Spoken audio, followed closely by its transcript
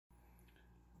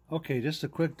Okay, just a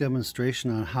quick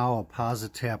demonstration on how a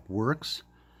posi-tap works.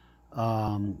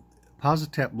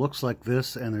 Posi-tap looks like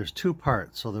this, and there's two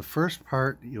parts. So the first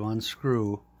part you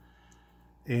unscrew,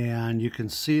 and you can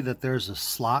see that there's a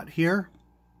slot here.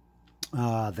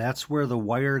 That's where the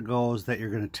wire goes that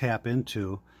you're going to tap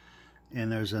into. And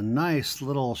there's a nice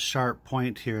little sharp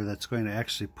point here that's going to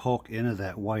actually poke into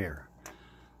that wire.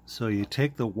 So you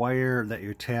take the wire that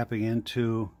you're tapping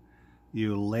into,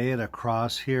 you lay it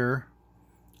across here.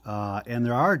 And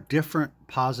there are different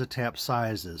posi-tap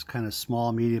sizes, kind of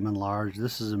small, medium, and large.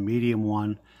 This is a medium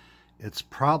one. It's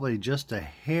probably just a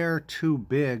hair too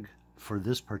big for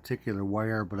this particular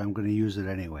wire, but I'm going to use it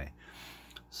anyway.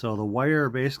 So the wire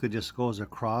basically just goes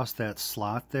across that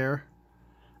slot there,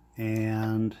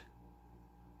 and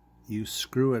you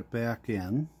screw it back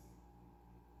in.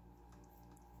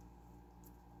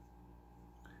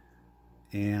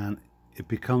 And it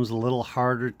becomes a little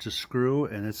harder to screw,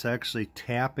 and it's actually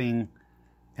tapping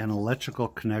an electrical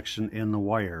connection in the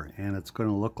wire, and it's going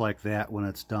to look like that when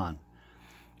it's done.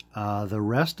 The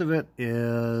rest of it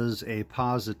is a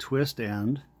posi twist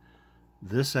end.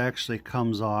 This actually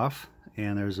comes off,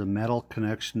 and there's a metal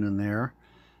connection in there,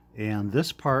 and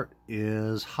this part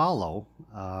is hollow.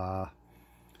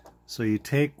 So you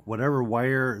take whatever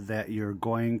wire that you're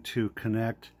going to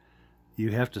connect,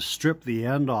 you have to strip the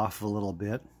end off a little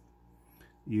bit.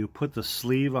 You put the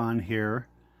sleeve on here,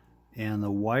 and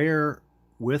the wire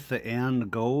with the end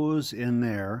goes in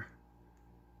there,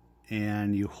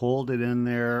 and you hold it in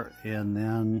there and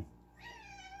then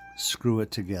screw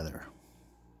it together.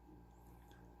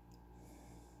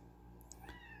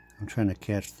 I'm trying to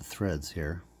catch the threads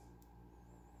here.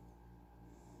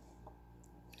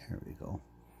 There we go.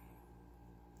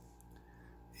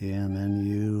 And then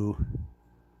you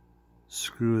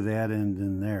screw that end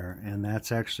in there, and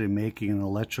that's actually making an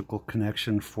electrical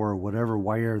connection for whatever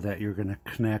wire that you're going to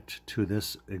connect to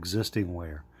this existing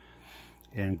wire.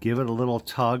 And give it a little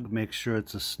tug, make sure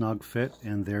it's a snug fit,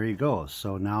 and there you go.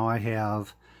 So now I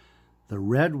have the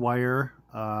red wire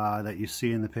that you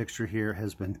see in the picture here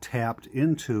has been tapped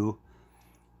into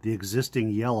the existing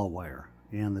yellow wire.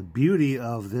 And the beauty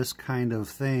of this kind of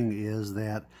thing is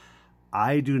that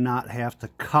I do not have to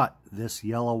cut this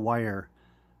yellow wire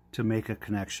to make a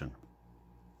connection.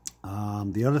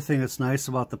 The other thing that's nice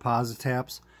about the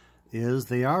posi-taps is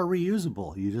they are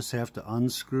reusable. You just have to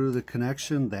unscrew the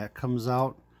connection. That comes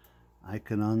out. I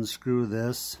can unscrew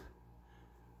this,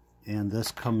 and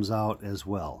this comes out as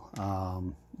well.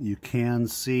 You can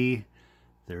see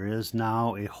there is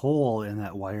now a hole in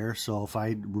that wire, so if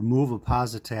I remove a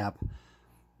posi-tap,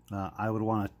 I would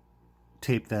want to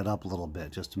tape that up a little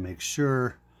bit just to make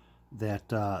sure that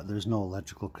there's no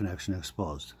electrical connection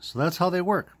exposed. So that's how they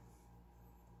work.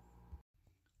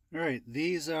 Alright,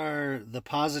 these are the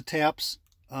posi-taps,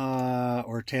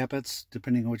 or tappets,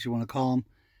 depending on what you want to call them.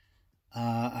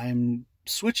 I'm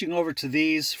switching over to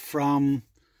these from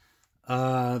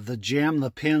the jam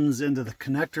the pins into the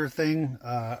connector thing.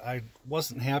 I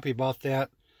wasn't happy about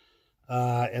that.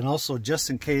 And also, just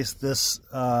in case this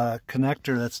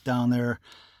connector that's down there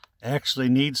actually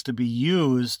needs to be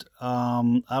used, I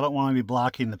don't want to be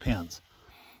blocking the pins.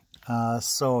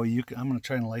 So I'm going to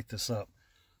try and light this up.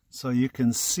 So you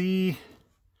can see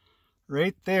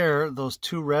right there, those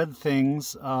two red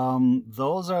things,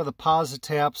 those are the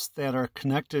posi-taps that are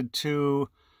connected to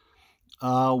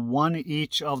one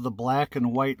each of the black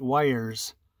and white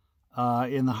wires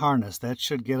in the harness. That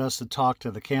should get us to talk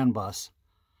to the CAN bus.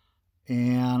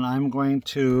 And I'm going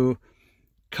to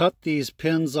cut these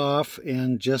pins off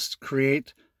and just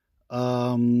create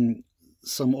some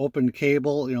open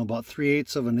cable, about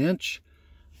 3/8 of an inch.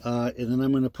 And then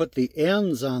I'm going to put the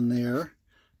ends on there,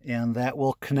 and that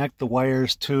will connect the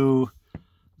wires to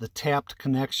the tapped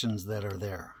connections that are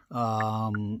there.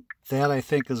 That I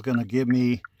think is going to give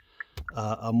me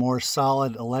a more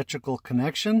solid electrical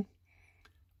connection.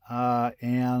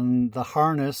 And the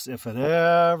harness, if it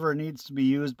ever needs to be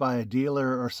used by a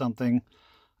dealer or something,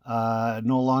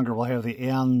 no longer will have the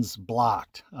ends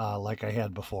blocked like I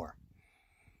had before.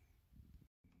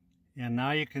 And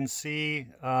now you can see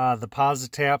the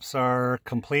posi-taps are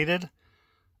completed.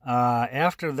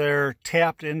 After they're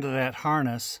tapped into that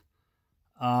harness,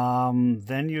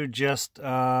 then you just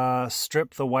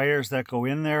strip the wires that go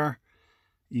in there.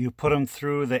 You put them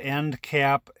through the end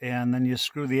cap, and then you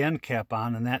screw the end cap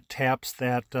on, and that taps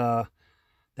that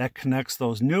connects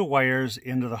those new wires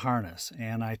into the harness.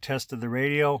 And I tested the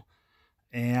radio,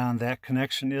 and that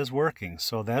connection is working.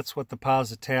 So that's what the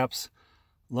posi-taps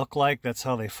look like. That's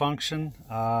how they function.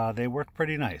 They work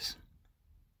pretty nice.